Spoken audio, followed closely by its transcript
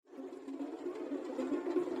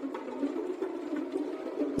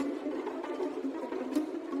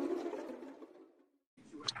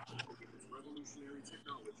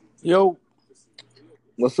Yo,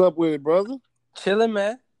 What's up with it, brother? chilling,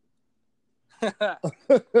 man.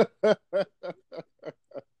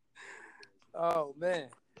 Oh man,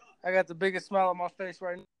 I got the biggest smile on my face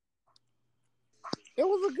right now. It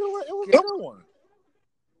was a good one. It was a good one.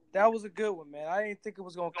 That was a good one, man. I didn't think it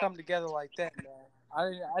was gonna come together like that, man.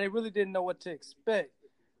 I really didn't know what to expect,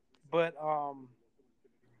 but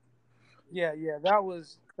yeah, that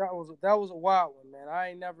was a wild one, man. I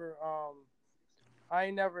ain't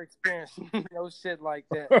never experienced no shit like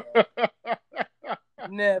that, man.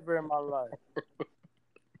 Never in my life.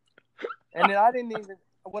 And then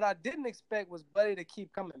what I didn't expect was Buddy to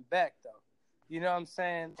keep coming back, though. You know what I'm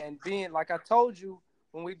saying? And being, like I told you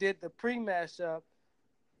when we did the pre-mashup,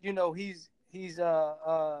 he's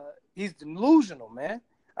delusional, man.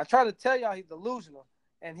 I try to tell y'all he's delusional.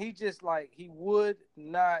 And he just, he would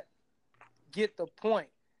not get the point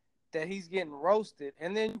that he's getting roasted.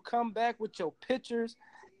 And then you come back with your pictures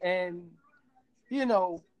and,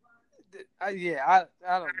 I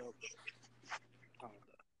don't know.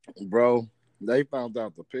 Bro, they found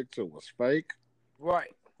out the picture was fake.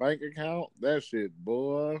 Right. Bank account. That shit,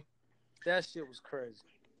 boy. That shit was crazy.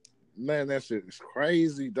 Man, that shit is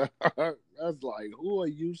crazy, dog. That's like, who are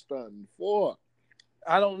you stunting for?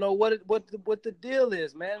 I don't know what the deal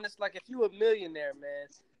is, man. It's like if you a millionaire, man,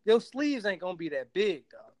 your sleeves ain't gonna be that big,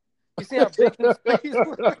 dog. You see how big them sleeves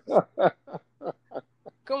look?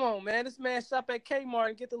 Come on, man. This man shop at Kmart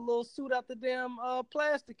and get the little suit out the damn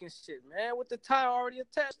plastic and shit, man, with the tie already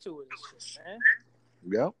attached to it and shit, man.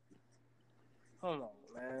 Yep. Hold on,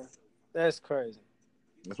 man. That's crazy.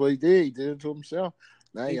 That's what he did. He did it to himself.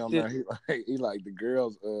 Now He he don't did. know. He like the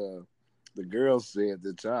girls. The girls said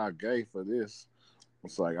that y'all gay for this.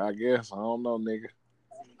 It's like, I guess I don't know, nigga.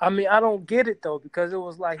 I mean, I don't get it though, because it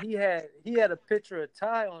was like he had a picture of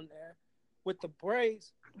Ty on there with the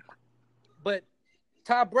braids, but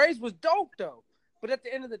Ty braids was dope though. But at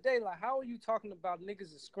the end of the day, like, how are you talking about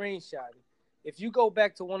niggas is screenshotting? If you go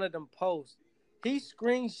back to one of them posts, he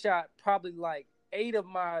screenshot probably like 8 of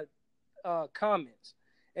my comments,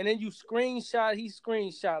 and then he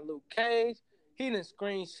screenshot Luke Cage. He didn't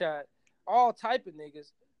screenshot all type of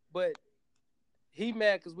niggas, but he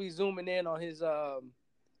mad because we zooming in on his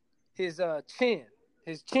chin.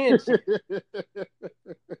 His chin.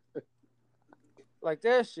 Like,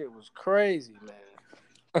 that shit was crazy, man.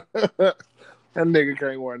 That nigga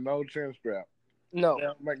can't wear no chin strap. No,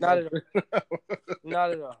 not at all.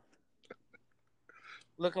 Not at all.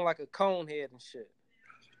 Looking like a cone head and shit.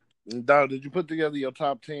 Dog, did you put together your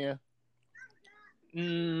top 10?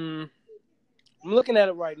 I'm looking at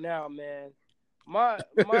it right now, man. My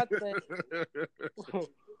thing,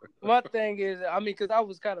 my thing is, I mean, because I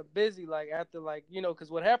was kind of busy, like, after, like,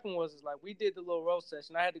 because what happened was, is like, we did the little roast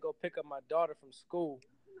session. I had to go pick up my daughter from school,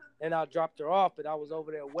 and I dropped her off, but I was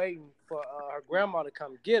over there waiting for her grandma to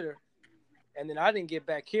come get her, and then I didn't get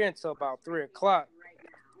back here until about 3 o'clock,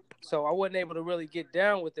 so I wasn't able to really get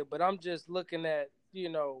down with it, but I'm just looking at,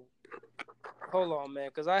 hold on, man,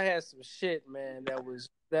 because I had some shit, man, that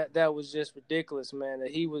was just ridiculous, man, that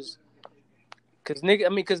he was...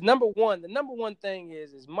 Because number one thing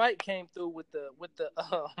is Mike came through with the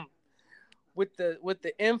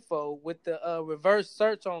info, with the reverse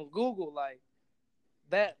search on Google, like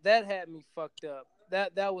that had me fucked up.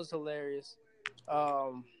 That was hilarious.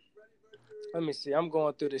 Let me see. I'm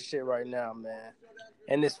going through this shit right now, man.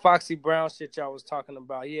 And this Foxy Brown shit y'all was talking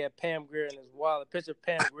about. He had Pam Grier in his wallet. Picture of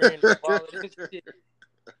Pam Grier in his wallet and shit.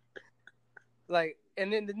 Like,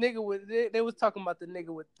 and then the nigga they was talking about the nigga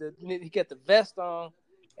with he got the vest on,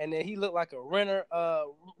 and then he looked like a renter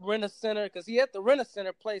center, because he had the renter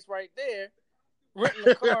center place right there, renting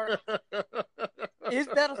the car. Is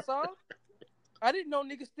that a song? I didn't know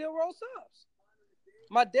niggas still roll subs.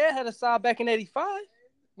 My dad had a sub back in '85.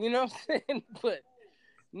 You know what I'm saying? But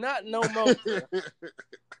not no more.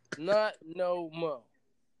 Not no more.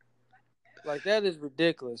 Like, that is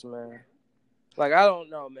ridiculous, man. Like, I don't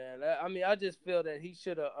know, man. I mean, I just feel that he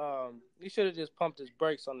should have just pumped his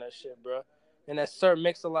brakes on that shit, bro. And that Sir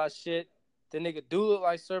Mix-a-Lot shit, the nigga do look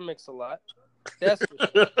like Sir Mix-a-Lot. That's for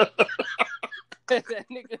sure. that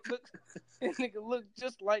nigga look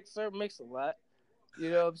just like Sir Mix-a-Lot.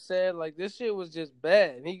 You know what I'm saying? Like, this shit was just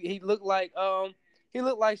bad. He looked like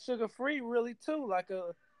Sugar Free, really, too.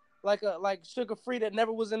 Like Sugar Free that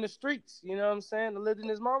never was in the streets. You know what I'm saying? That lived in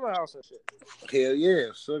his mama's house and shit. Hell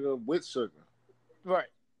yeah, sugar with sugar. Right.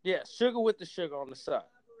 Yeah, sugar with the sugar on the side.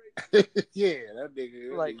 Yeah, that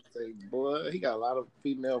nigga, like, boy, he got a lot of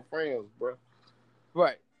female friends, bro.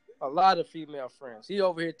 Right. A lot of female friends. He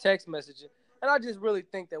over here text messaging. And I just really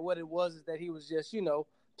think that what it was is that he was just,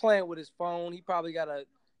 playing with his phone. He probably got a,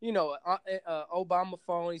 Obama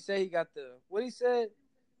phone. He said he got what he said,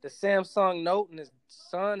 the Samsung Note, and his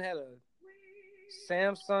son had a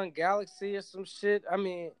Samsung Galaxy or some shit. I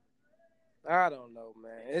mean, I don't know,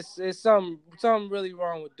 man. It's something really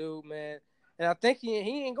wrong with dude, man. And I think he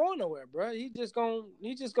ain't going nowhere, bro. He just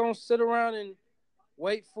gonna sit around and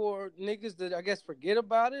wait for niggas to, I guess, forget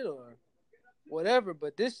about it or whatever.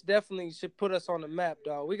 But this definitely should put us on the map,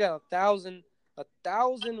 dog. We got 1,000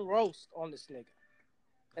 roasts on this nigga,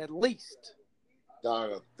 at least.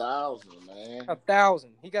 Dog, 1,000, man.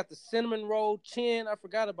 1,000. He got the cinnamon roll chin. I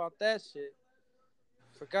forgot about that shit.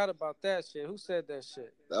 Who said that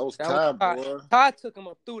shit? That was Ty, boy. Ty took him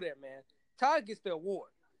up through there, man. Ty gets the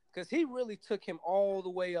award because he really took him all the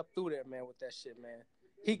way up through there, man, with that shit, man.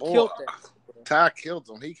 He killed that. Ty killed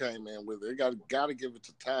him. He came in with it. Got to give it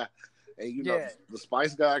to Ty. And know, the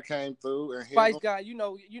Spice guy came through. And Spice guy, you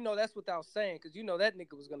know that's without saying, because that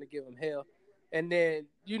nigga was gonna give him hell. And then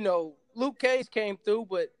Luke Cage came through,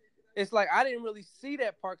 but it's like I didn't really see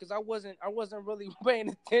that part because I wasn't really paying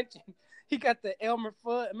attention. He got the Elmer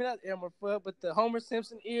Fudd. I mean, not Elmer Fudd, but the Homer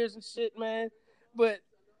Simpson ears and shit, man. But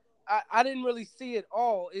I didn't really see it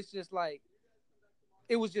all. It's just like,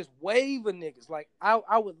 it was just wave of niggas. Like,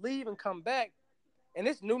 I would leave and come back, and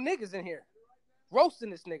it's new niggas in here roasting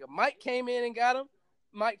this nigga. Mike came in and got him.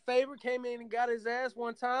 Mike Favor came in and got his ass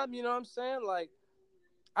one time. You know what I'm saying? Like,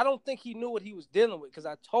 I don't think he knew what he was dealing with because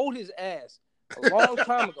I told his ass a long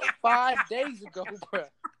time ago, 5 days ago, bro.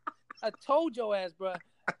 I told your ass, bro.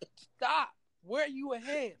 Stop. Where you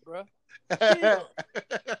ahead, bro? Chill.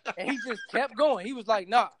 And he just kept going. He was like,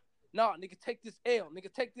 nah, nigga, take this L.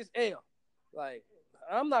 Nigga, take this L. Like,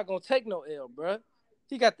 I'm not going to take no L, bro.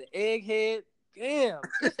 He got the egghead. Damn.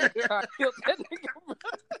 This nigga killed that nigga, bro.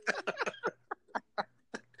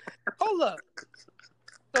 Hold up.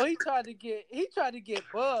 So he tried to get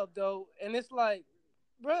Bub, though. And it's like,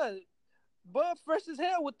 bro, Bub fresh as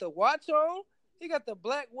hell with the watch on. He got the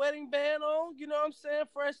black wedding band on, you know what I'm saying?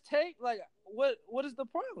 Fresh tape. Like, what is the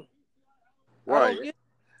problem? Right.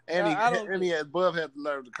 And he had Bub had the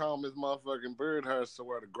nerve to comb his motherfucking beard hair so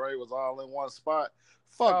where the gray was all in one spot.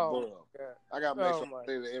 Fuck Bub. I gotta make sure I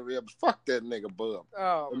say that every episode. Fuck that nigga Bub.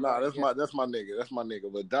 That's my nigga. That's my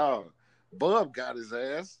nigga. But dog, Bub got his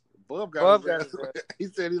ass. Bub got his ass. He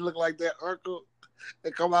said he looked like that uncle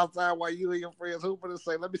that come outside while you and your friends hooping and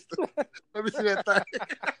say, let me see that thing.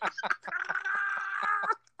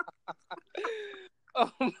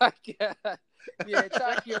 Oh my god. Yeah,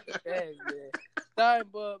 talk your ass, man. Sorry,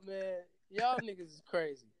 Bub, man. Y'all niggas is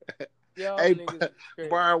crazy. Niggas is crazy.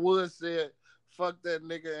 Brian Wood said, fuck that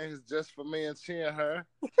nigga and his Just For Men chin hair.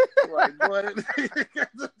 Like, boy,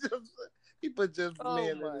 he put Just For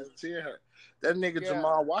Men in his chin hair. That nigga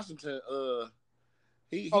Jamal Washington,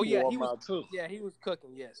 he wore him out too. Yeah, he was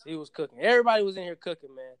cooking. Yes, he was cooking. Everybody was in here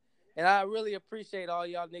cooking, man. And I really appreciate all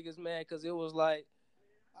y'all niggas, man, because it was like,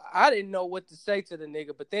 I didn't know what to say to the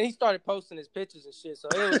nigga, but then he started posting his pictures and shit. So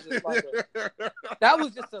it was just like that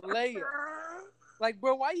was just a layup. Like,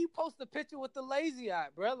 bro, why you post a picture with the lazy eye,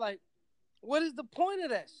 bro? Like, what is the point of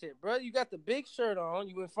that shit, bro? You got the big shirt on,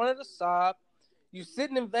 you in front of the Saab, you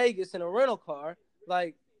sitting in Vegas in a rental car.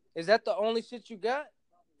 Like, is that the only shit you got?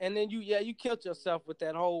 And then you killed yourself with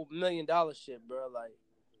that whole $1 million shit, bro. Like,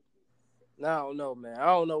 I don't know, man. I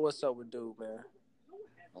don't know what's up with dude, man.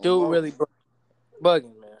 Dude really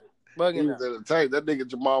bugging, man. Bugging out. That nigga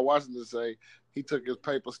Jamal Washington say he took his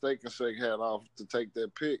paper steak and shake hat off to take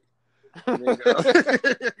that pic.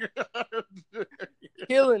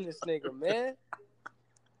 Killing this nigga, man.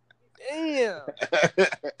 Damn.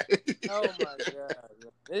 Oh my god,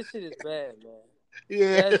 man. This shit is bad, man.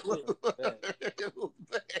 Yeah, that shit was bad.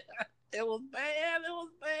 It was bad.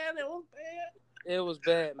 It was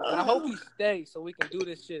bad, man. I hope he stays so we can do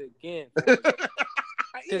this shit again.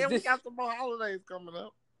 Yeah, we got some more holidays coming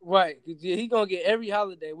up. Right. He gonna get every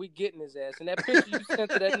holiday. We getting his ass. And that picture you sent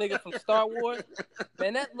to that nigga from Star Wars,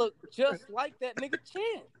 man, that looked just like that nigga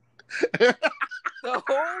chin. The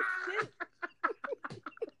whole shit.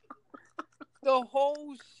 The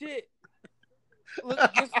whole shit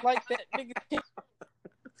looked just like that nigga chin.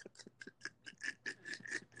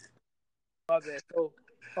 My bad. So,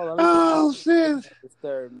 hold on. Oh, shit.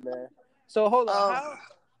 Disturbed, man. So, hold on.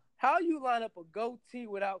 How you line up a goatee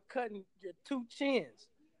without cutting your two chins?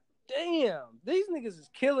 Damn, these niggas is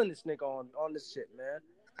killing this nigga on this shit, man.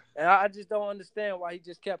 And I just don't understand why he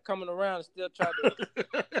just kept coming around and still tried to,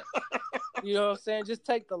 you know what I'm saying? Just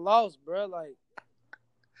take the loss, bro. Like,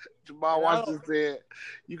 Jamal Washington said,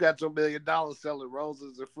 "You got your $1 million selling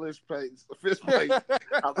roses and fish plates."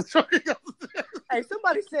 Hey,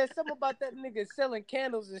 somebody said something about that nigga selling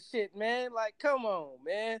candles and shit, man. Like, come on,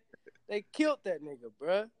 man. They killed that nigga,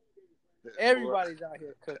 bro. Everybody's out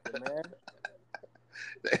here cooking, man.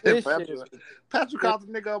 Patrick called the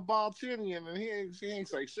nigga a Balchinian, and he ain't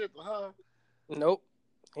say shit to her. Nope.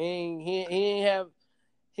 He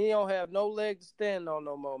don't have no leg to stand on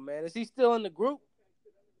no more, man. Is he still in the group?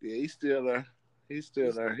 Yeah, he's still there. He's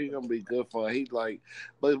still there. He's gonna be good for it.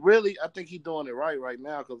 But really, I think he's doing it right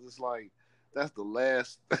now because it's like that's the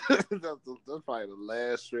last. that's probably the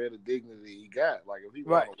last shred of dignity he got. Like if he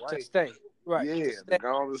right to stay, right? Yeah, to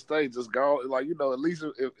go on the stage, just go. Like at least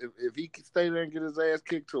if he can stay there and get his ass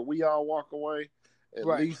kicked till we all walk away, at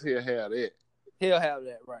least he'll have that. He'll have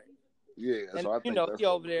that, right? Yeah, and so I think he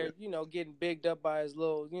over there, getting bigged up by his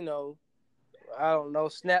little, I don't know,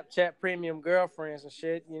 Snapchat premium girlfriends and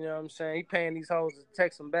shit. You know what I'm saying? He paying these hoes to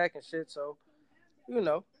text him back and shit. So,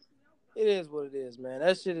 it is what it is, man.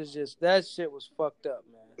 That shit was fucked up,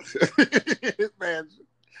 man. Man,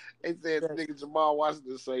 they said nigga Jamal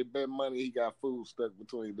Washington say bet money he got food stuck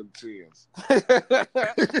between them chins.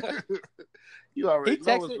 You already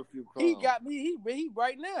know it's a few crumbs. He got me. He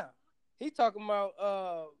right now. He talking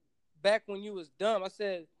about back when you was dumb. I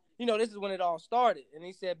said, this is when it all started. And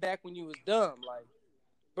he said, back when you was dumb. Like,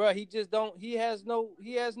 bro, he just don't, he has no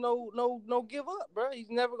give up, bro. He's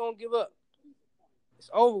never going to give up. It's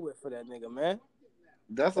over with for that nigga, man.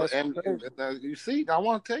 And you see, I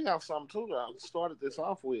want to tell y'all something, too, that I started this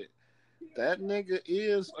off with. That nigga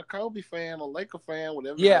is a Kobe fan, a Laker fan,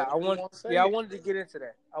 whatever. Yeah, I wanted to get into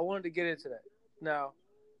that. Now,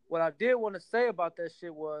 what I did want to say about that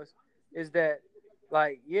shit is that,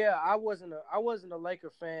 like, yeah, I wasn't a Laker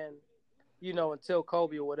fan, until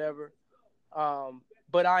Kobe or whatever.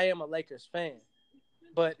 But I am a Lakers fan.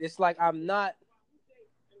 But it's like I'm not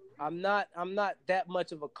that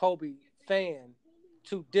much of a Kobe fan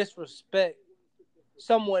to disrespect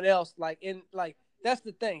someone else. That's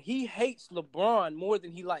the thing. He hates LeBron more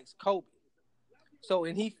than he likes Kobe. So,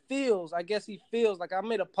 and I guess he feels like I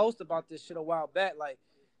made a post about this shit a while back. Like,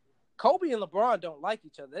 Kobe and LeBron don't like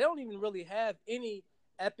each other. They don't even really have any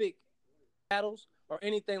epic battles or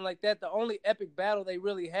anything like that. The only epic battle they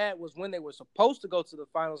really had was when they were supposed to go to the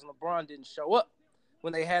finals and LeBron didn't show up.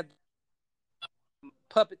 When they had the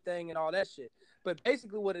puppet thing and all that shit. But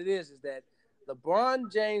basically what it is that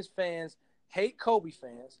LeBron James fans hate Kobe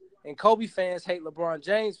fans and Kobe fans hate LeBron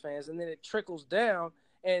James fans, and then it trickles down,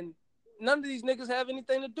 and none of these niggas have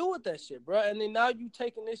anything to do with that shit, bro. And then now you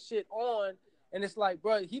taking this shit on, and it's like,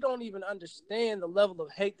 bro, he don't even understand the level of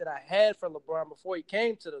hate that I had for LeBron before he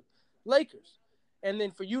came to the Lakers. And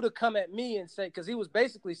then for you to come at me and say, because he was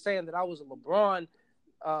basically saying that I was a LeBron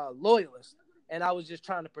loyalist, and I was just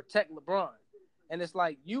trying to protect LeBron. And it's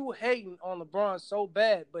like, you hating on LeBron so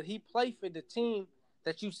bad, but he played for the team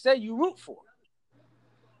that you say you root for.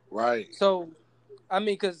 Right. So, I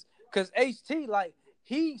mean, because HT, like,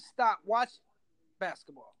 he stopped watching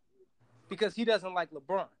basketball because he doesn't like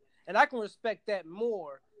LeBron. And I can respect that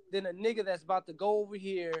more than a nigga that's about to go over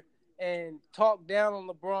here and talk down on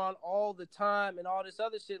LeBron all the time and all this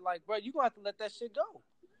other shit. Like, bro, you gonna have to let that shit go.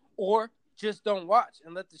 Or just don't watch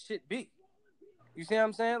and let the shit be. You see what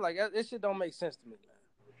I'm saying? Like, this shit don't make sense to me, man.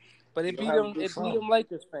 But it beat them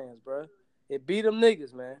Lakers fans, bro. It beat them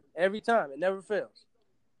niggas, man. Every time. It never fails.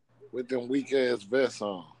 With them weak-ass vests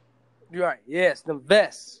on. Right. Yes, them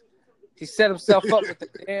vests. He set himself up with the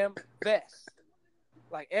damn vest.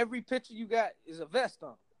 Like, every picture you got is a vest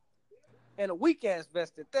on. And a weak-ass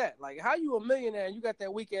vest at that. Like, how you a millionaire and you got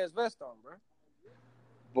that weak-ass vest on, bro?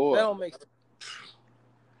 Boy. That don't make sense.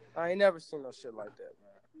 I ain't never seen no shit like that, man.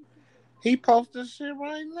 He posted shit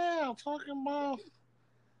right now talking about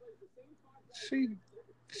she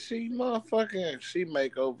motherfucking, she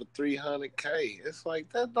make over $300K. It's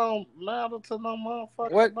like, that don't matter to no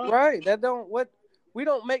motherfucker. What? Right. We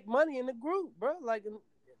don't make money in the group, bro. Like,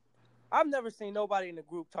 I've never seen nobody in the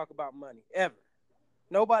group talk about money, ever.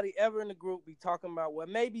 Nobody ever in the group be talking about, well,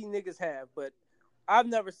 maybe niggas have, but I've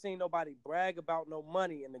never seen nobody brag about no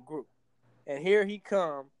money in the group. And here he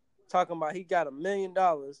come talking about he got $1 million,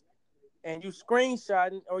 and you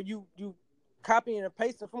screenshotting or you copying and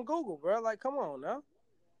pasting from Google, bro. Like, come on now.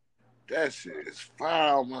 That shit is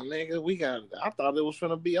foul, my nigga. I thought it was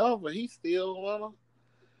gonna be over. He still wanna.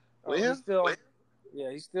 He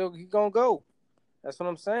gonna go. That's what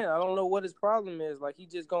I'm saying. I don't know what his problem is. Like, he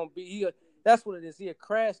just gonna be. That's what it is. He a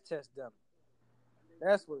crash test dummy.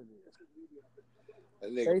 That's what it is.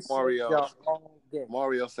 That nigga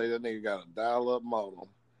Mario say that nigga got a dial-up modem,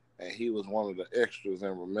 and he was one of the extras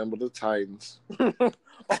in Remember the Titans. Oh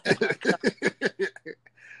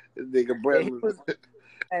this nigga Brett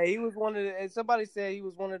he was one of the. Somebody said he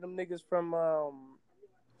was one of them niggas from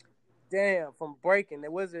from Breaking.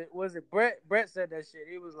 Was it Brett? Brett said that shit.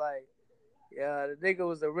 He was like, Yeah, the nigga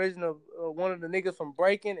was the original one of the niggas from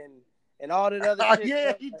Breaking and all that other shit.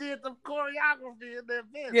 Yeah, he did the choreography in that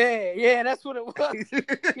bitch. Yeah, that's what it was.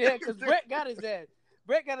 Yeah, because Brett got his ass.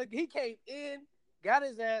 He came in, got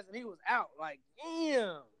his ass, and he was out. Like,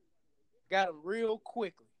 damn. Got him real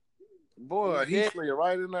quickly. Boy, he slid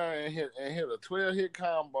right in there and hit a 12-hit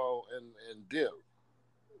combo and dip.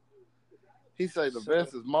 He said the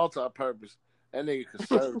best is multi-purpose. That nigga could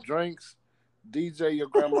serve drinks, DJ your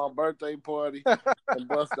grandma's birthday party, and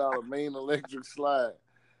bust out a mean electric slide.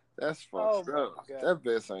 That's fucked up. That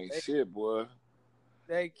best ain't shit, boy.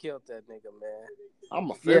 They killed that nigga, man.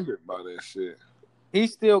 I'm offended by that shit.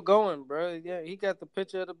 He's still going, bro. Yeah, he got the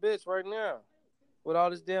picture of the bitch right now with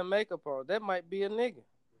all this damn makeup on. That might be a nigga.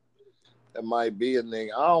 That might be a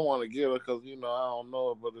nigga. I don't want to give her because, I don't know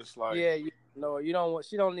her, but it's like... Yeah,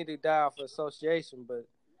 she don't need to die for association, but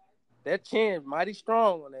that chin mighty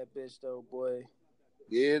strong on that bitch, though, boy.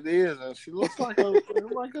 Yeah, it is, and she looks like an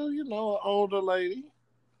older lady.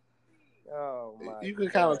 Oh my! You can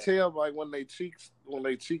kind of tell, like when they cheeks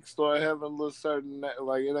start having a little certain,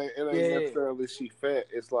 like it ain't necessarily she fat.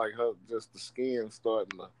 It's like her just the skin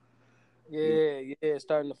starting to. Yeah,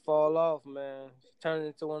 starting to fall off, man. She's turning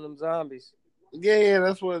into one of them zombies. Yeah,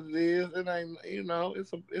 that's what it is. It ain't,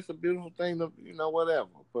 it's a beautiful thing to, whatever.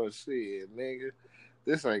 But shit, nigga,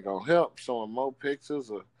 this ain't gonna help showing more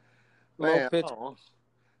pictures of. Man,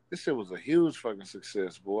 this shit was a huge fucking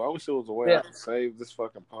success, boy. I wish there was a way I could save this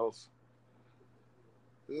fucking post.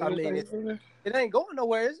 I mean, it ain't going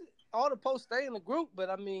nowhere, is it? All the posts stay in the group, but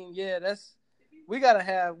I mean, yeah, we gotta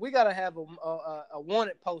have a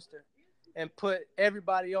wanted poster and put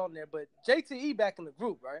everybody on there. But JTE back in the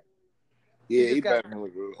group, right? Yeah, he back in the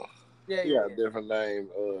group. Yeah, he got a different name,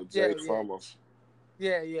 Jay Fromos.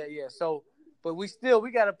 Yeah. So, but we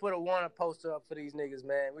gotta put a wanted poster up for these niggas,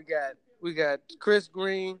 man. We got Chris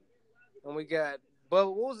Green, and we got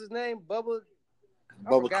Bubba. What was his name? Bubba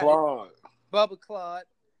Claude. Bubba Claude.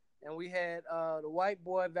 And we had the white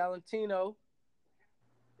boy Valentino.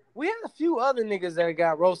 We had a few other niggas that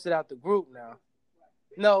got roasted out the group now.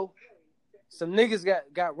 No, some niggas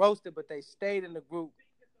got roasted, but they stayed in the group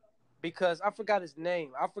because I forgot his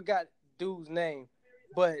name. I forgot dude's name,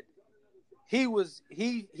 but he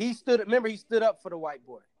stood. Remember, he stood up for the white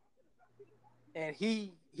boy, and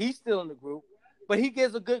he's still in the group, but he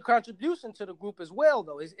gives a good contribution to the group as well,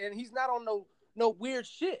 though. And he's not on no weird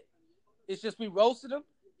shit. It's just we roasted him.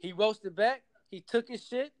 He roasted back. He took his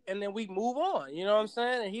shit, and then we move on. You know what I'm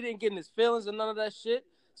saying? And he didn't get in his feelings and none of that shit.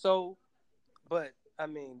 So, but I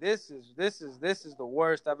mean, this is the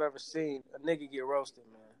worst I've ever seen a nigga get roasted,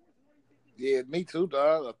 man. Yeah, me too,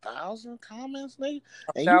 dog. 1,000 comments, nigga.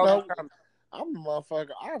 And I'm a motherfucker.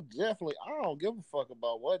 I don't give a fuck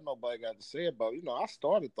about what nobody got to say about it. I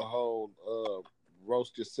started the whole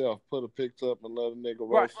roast yourself, put a picture up and let a nigga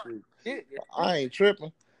roast you. I ain't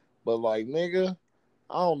tripping. But like, nigga,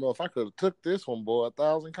 I don't know if I could have took this one, boy.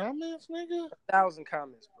 1,000 comments, nigga. 1,000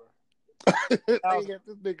 comments, bro. They got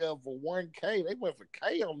this nigga up for 1K. They went for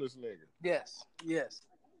K on this nigga. Yes,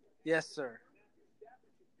 sir.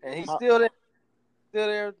 And he's still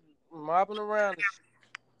there, mopping around.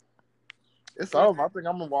 It's over. I think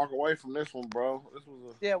I'm gonna walk away from this one, bro. This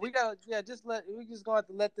was we just gonna have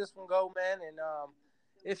to let this one go, man. And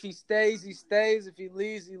if he stays, he stays. If he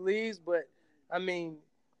leaves, he leaves. But I mean,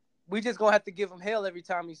 we just gonna have to give him hell every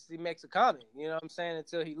time he makes a comment. You know what I'm saying?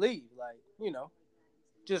 Until he leaves,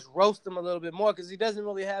 just roast him a little bit more because he doesn't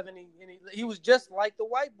really have any. He was just like the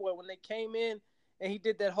white boy when they came in and he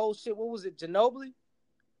did that whole shit. What was it, Ginobili?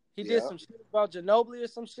 He did some shit about Ginobili or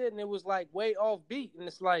some shit, and it was like way off beat. And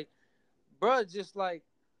it's like, bro, just like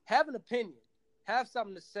have an opinion, have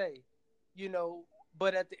something to say,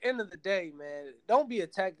 But at the end of the day, man, don't be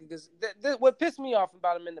attacked because what pissed me off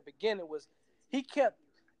about him in the beginning was he kept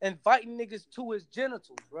inviting niggas to his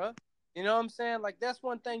genitals, bro. You know what I'm saying? Like, that's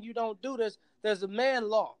one thing you don't do. There's a man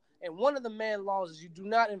law. And one of the man laws is you do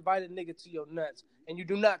not invite a nigga to your nuts. And you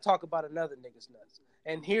do not talk about another nigga's nuts.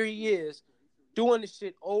 And here he is doing this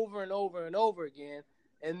shit over and over and over again.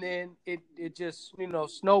 And then it just,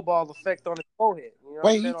 snowball effect on his forehead. You know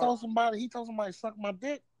Wait, he told somebody suck my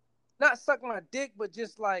dick? Not suck my dick, but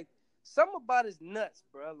just like something about his nuts,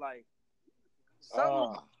 bro. Like,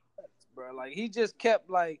 something bro. Like, he just kept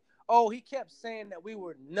he kept saying that we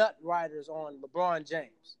were nut riders on LeBron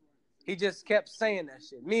James. He just kept saying that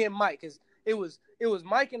shit. Me and Mike, because it was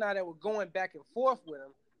Mike and I that were going back and forth with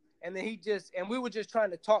him, and then we were just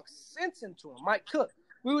trying to talk sense into him. Mike Cook,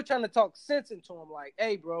 we were trying to talk sense into him, like,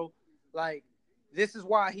 hey, bro, like, this is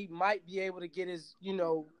why he might be able to get his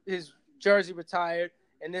jersey retired,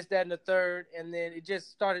 and this, that, and the third, and then it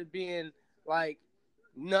just started being like,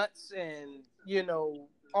 nuts and,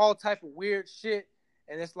 all type of weird shit.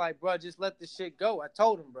 And it's like, bro, just let the shit go. I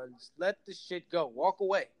told him, bro, just let the shit go. Walk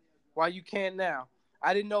away while you can now.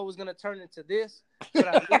 I didn't know it was going to turn into this, but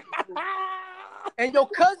I listened to it. And your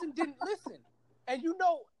cousin didn't listen. And you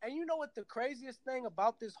know what the craziest thing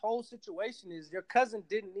about this whole situation is? Your cousin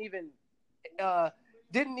didn't even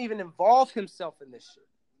involve himself in this shit.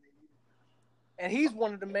 And he's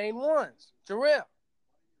one of the main ones, Jarrell.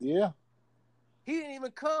 Yeah. He didn't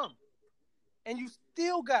even come. And you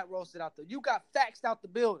still got roasted out there. You got faxed out the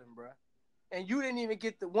building, bro. And you didn't even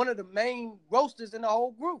get one of the main roasters in the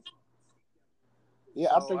whole group.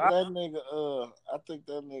 Yeah, so I think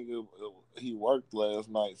that nigga, he worked last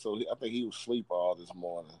night, so I think he was asleep all this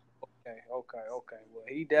morning. Okay. Well,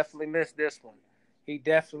 he definitely missed this one.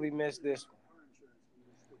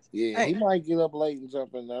 Yeah, hey, he might get up late and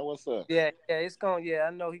jump in there. What's up? Yeah, I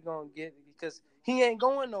know he gonna get it because he ain't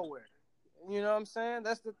going nowhere. You know what I'm saying?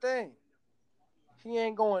 That's the thing. He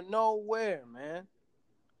ain't going nowhere, man.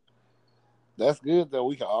 That's good though.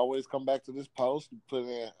 We can always come back to this post and put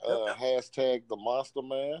in hashtag the Monster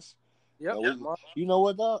Mass. Yep. You know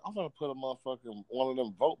what, dog? I'm gonna put a motherfucking one of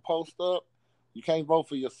them vote posts up. You can't vote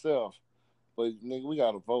for yourself, but nigga, we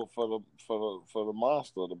gotta vote for the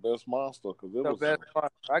monster, the best monster, because it was the best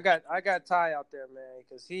monster. I got Ty out there, man,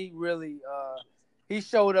 because he really he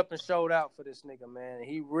showed up and showed out for this nigga, man.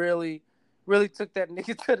 He really took that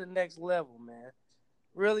nigga to the next level, man.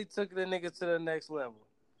 Really took the nigga to the next level.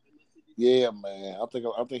 Yeah, man. I think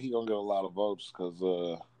he gonna get a lot of votes because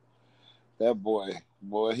that boy,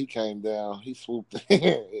 he came down, he swooped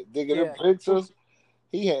in. Digging them pictures,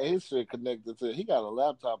 he had his shit connected to. He got a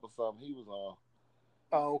laptop or something. He was on.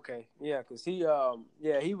 Oh, okay, yeah, because he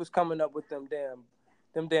was coming up with them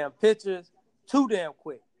damn pictures too damn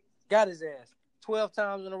quick. Got his ass 12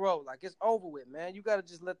 times in a row. Like, it's over with, man. You gotta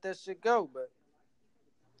just let that shit go. But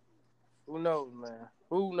who knows, man?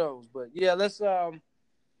 Who knows? But yeah, let's go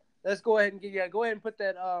ahead and put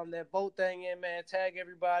that vote thing in, man. Tag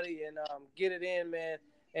everybody and get it in, man.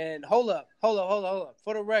 And hold up. For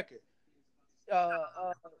the record,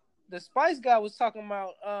 the Spice guy was talking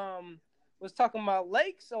about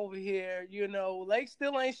Lakes over here. You know, Lakes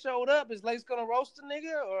still ain't showed up. Is Lakes gonna roast the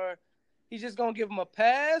nigga, or he's just gonna give him a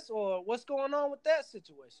pass, or what's going on with that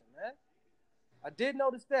situation, man? I did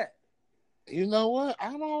notice that. You know what?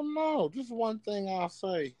 I don't know. Just one thing I'll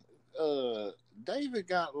say. David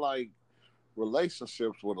got like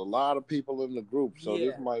relationships with a lot of people in the group, so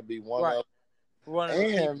this might be one of them.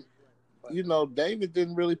 And David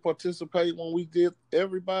didn't really participate when we did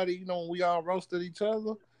everybody. When we all roasted each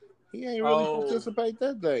other, he ain't really participate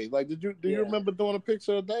that day. Like, do you remember doing a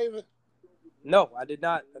picture of David? No, I did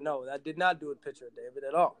not. No, I did not do a picture of David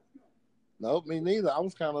at all. Nope, me neither. I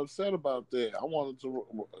was kind of upset about that. I wanted to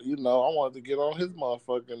get on his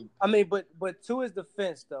motherfucking. I mean, but to his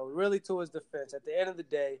defense, though, really to his defense, at the end of the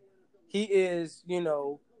day, he is,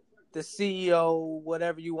 the CEO,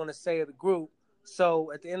 whatever you want to say, of the group.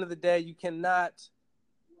 So at the end of the day, you can't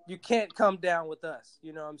come down with us,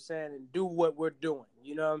 you know what I'm saying, and do what we're doing.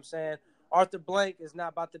 You know what I'm saying? Arthur Blank is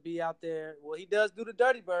not about to be out there. Well, he does do the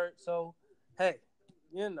Dirty Bird, so hey,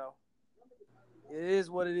 it is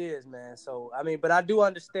what it is, man. So, I mean, but I do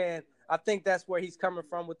understand. I think that's where he's coming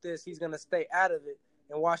from with this. He's going to stay out of it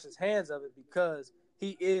and wash his hands of it because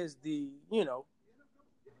he is the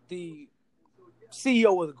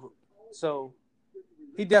CEO of the group. So,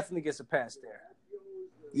 he definitely gets a pass there.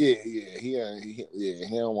 Yeah. He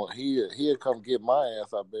don't want. He'll come get my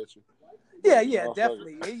ass. I bet you. Yeah,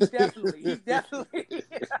 definitely. He's definitely.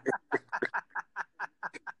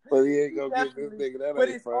 But he ain't gonna get this nigga. That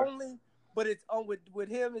ain't fun. But it's with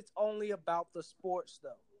him. It's only about the sports,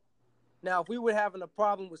 though. Now, if we were having a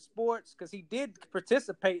problem with sports, because he did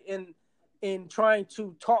participate in trying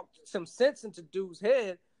to talk some sense into dude's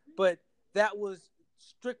head, but that was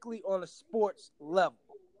strictly on a sports level.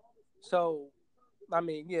 So, I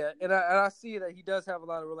mean, yeah, and I see that he does have a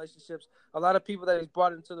lot of relationships, a lot of people that he's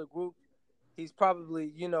brought into the group. He's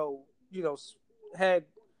probably, had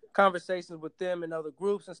conversations with them in other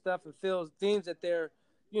groups and stuff, and deems that they're,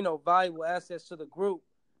 valuable assets to the group.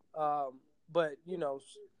 But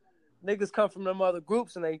niggas come from them other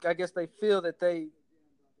groups, and I guess they feel that they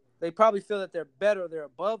probably feel that they're better, they're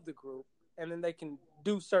above the group, and then they can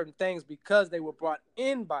do certain things because they were brought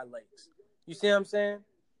in by Lakes. You see what I'm saying?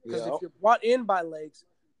 Because if you're brought in by Lakes,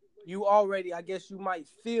 I guess you might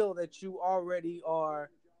feel that you already are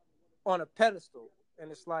on a pedestal.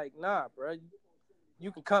 And it's like, nah, bro.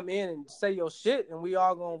 You can come in and say your shit, and we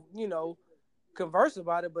all gonna, converse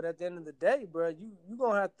about it. But at the end of the day, bro, you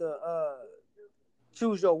gonna have to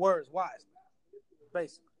choose your words wisely,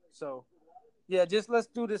 basically. So, Yeah, just let's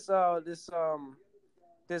do this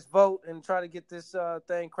this vote and try to get this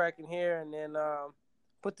thing cracking here, and then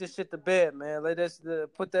put this shit to bed, man. Let us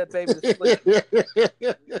put that baby to sleep,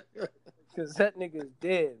 because that nigga is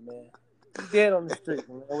dead, man. He's dead on the street,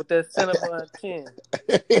 man, with that Cinnabon chin.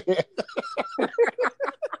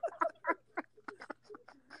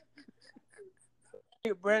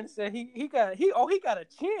 Brandon said he got a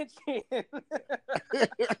chin.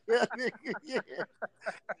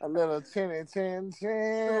 A little chin.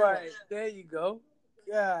 Right, there you go.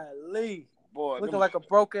 Golly. Boy, looking like a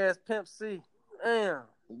broke ass Pimp C. Damn.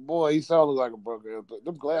 Boy, he saw look like a broke ass.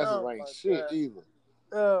 Them glasses ain't shit either.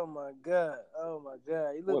 Oh my god.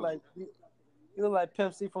 He look like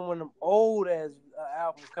Pimp C from one of them old ass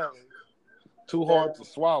album covers. Too hard to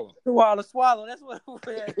swallow. Too hard to swallow. That's what he looked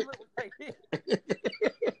like.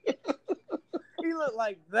 He looked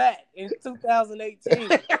like that in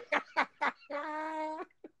 2018.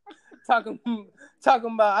 Talking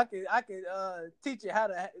about I could teach you how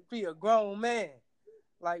to be a grown man.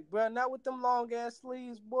 Like, bro, not with them long ass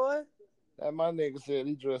sleeves, boy. That my nigga said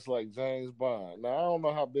he dressed like James Bond. Now I don't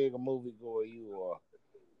know how big a moviegoer you are,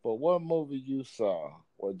 but what movie you saw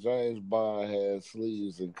where James Bond had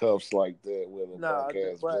sleeves and cuffs like that with a black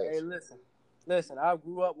ass vest? Hey, listen. I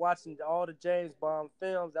grew up watching all the James Bond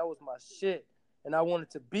films. That was my shit, and I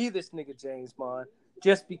wanted to be this nigga James Bond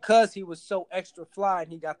just because he was so extra fly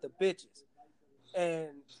and he got the bitches. And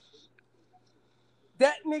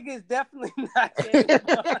that nigga is definitely not James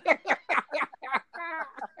Bond.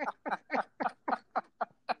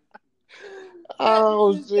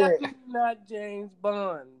 Oh shit! Definitely not James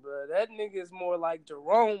Bond, bro. That nigga is more like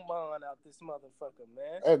Jerome Bond out this motherfucker,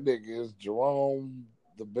 man. That nigga is Jerome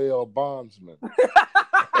the Bail Bondsman.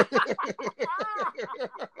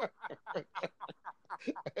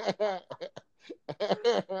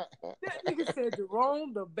 That nigga said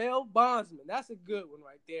Jerome the Bail Bondsman. That's a good one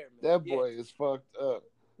right there, man. That boy is fucked up.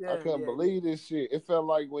 I couldn't believe this shit. It felt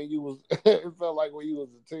like when you was a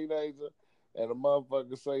teenager and a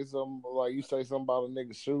motherfucker say something like you say something about a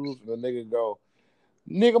nigga's shoes and the nigga go,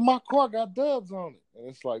 "Nigga, my car got dubs on it." And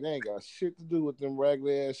it's like they ain't got shit to do with them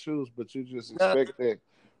regular ass shoes, but you just expect that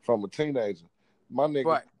from a teenager. My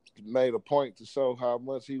nigga made a point to show how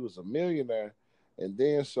much he was a millionaire, and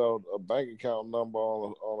then showed a bank account number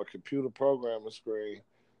on a computer programming screen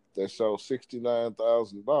that showed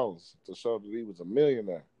 $69,000 to show that he was a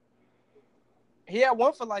millionaire. He had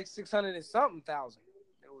one for like 600 and something thousand.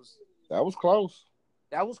 That was close.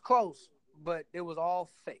 That was close, but it was all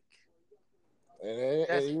fake.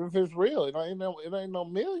 And even if it's real, it ain't no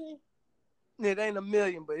million. It ain't a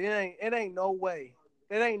million, but it ain't no way.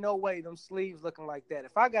 It ain't no way them sleeves looking like that.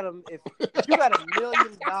 If you got $1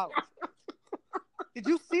 million, did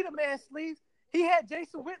you see the man's sleeves? He had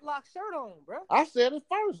Jason Whitlock's shirt on, bro. I said it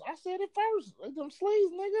first. Them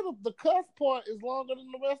sleeves, nigga, the cuff part is longer than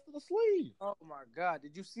the rest of the sleeve. Oh my god!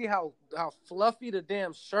 Did you see how fluffy the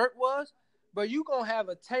damn shirt was? But you gonna have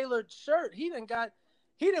a tailored shirt? He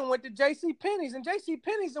done went to J.C. Penney's, and J.C.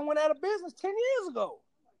 Penney's and went out of business 10 years ago.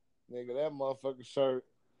 Nigga, that motherfucking shirt,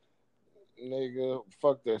 nigga,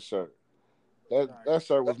 fuck that shirt. That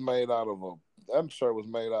shirt was made out of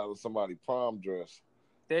somebody's prom dress.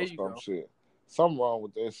 There you go. Shit. Something wrong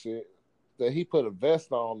with that shit. That he put a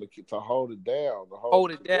vest on to hold it down.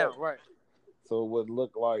 Right. So it would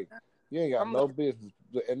look like you ain't got no business.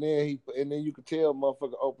 And then you could tell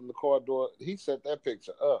motherfucker opened the car door. He set that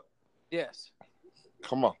picture up. Yes.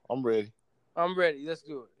 Come on, I'm ready. Let's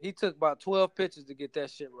do it. He took about 12 pictures to get that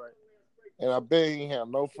shit right. And I bet he ain't have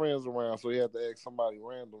no friends around, so he had to ask somebody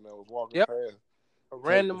random that was walking past. A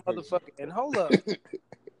random motherfucker. And hold up.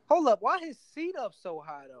 Why his seat up so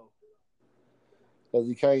high though? Because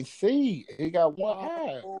he can't see. He got one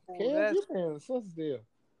eye. Kev, you being sensitive.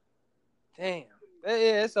 Damn.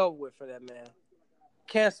 Yeah, it's over with for that man.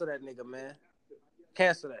 Cancel that nigga, man.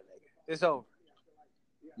 Cancel that nigga. It's over.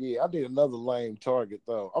 Yeah, I need another lame target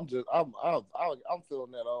though. I'm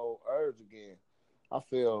feeling that old urge again. I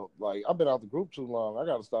feel like I've been out the group too long. I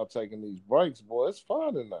gotta stop taking these breaks, boy. It's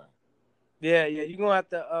fun in there. Yeah, you're gonna have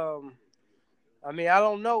to I mean, I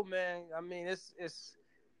don't know, man. I mean, it's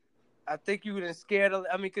I think you were scared of.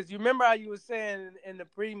 I mean, because you remember how you were saying in the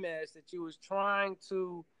pre-match that you was trying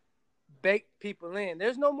to bait people in.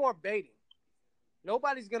 There's no more baiting.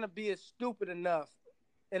 Nobody's gonna be as stupid enough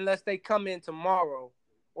unless they come in tomorrow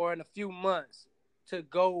or in a few months to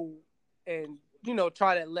go and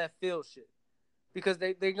try that left field shit, because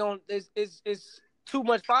they going it's too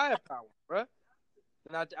much firepower, bruh.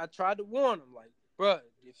 And I tried to warn them, like, bruh,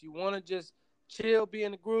 if you want to just chill, be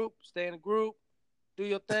in the group, stay in the group, do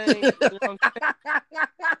your thing. You know what I'm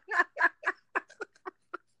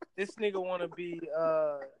saying? This nigga want to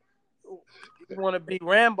be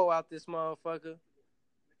Rambo out this motherfucker,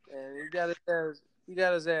 and he got his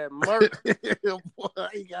ass murked. Boy,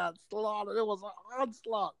 he got slaughtered. It was an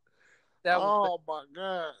onslaught. My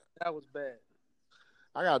God, that was bad.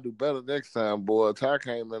 I gotta do better next time, boy. Ty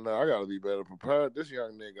came in there. I gotta be better prepared. This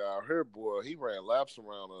young nigga out here, boy, he ran laps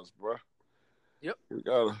around us, bro. Yep.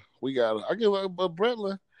 We gotta. I give a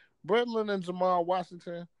Brentlin and Jamal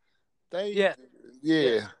Washington. Yes,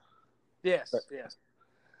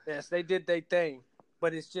 they did their thing.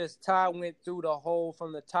 But it's just Ty went through the whole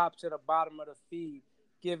from the top to the bottom of the feed,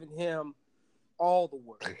 giving him all the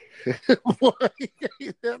work.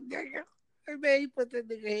 Man, he put that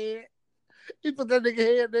nigga head. He put that nigga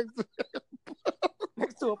head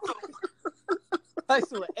next to an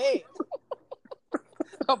egg.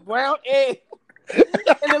 A brown egg. And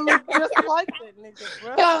it looked just like that nigga,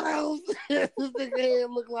 bro. This nigga head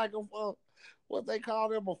looked like what they call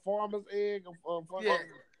them, a farmer's egg.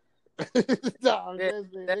 Dog,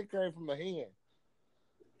 it came from the hen.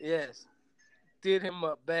 Yes. Did him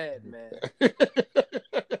up bad, man.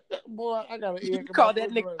 Boy, I got an egg. You call that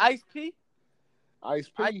nigga Ice P? Ice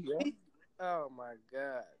P, yeah. Oh my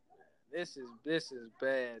God. This is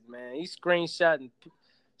bad, man. He's screenshotting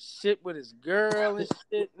shit with his girl and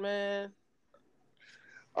shit, man.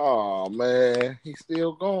 Oh man, he's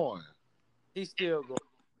still going.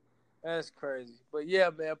 That's crazy. But yeah,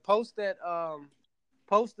 man, post that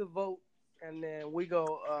post the vote and then we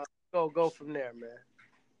go from there, man.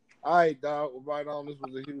 All right, dog. Right on. This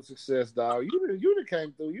was a huge success, dog. You done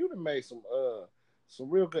came through. You done made some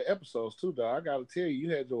real good episodes too, dog. I gotta tell you,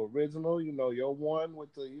 you had your original, your one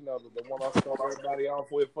with the the one I started everybody off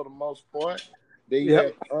with for the most part. Then you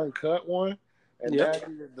had the uncut one. And now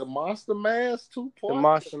the Monster Mash 2 part. The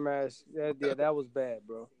Monster Mash, that was bad,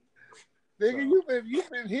 bro. Nigga, you've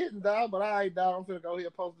been hitting, dog. But all right, dog. I'm finna go here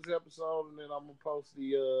post this episode, and then I'm gonna post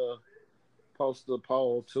the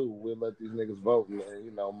poll too. We'll let these niggas vote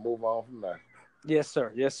and move on from there. Yes,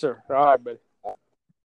 sir. All right, buddy.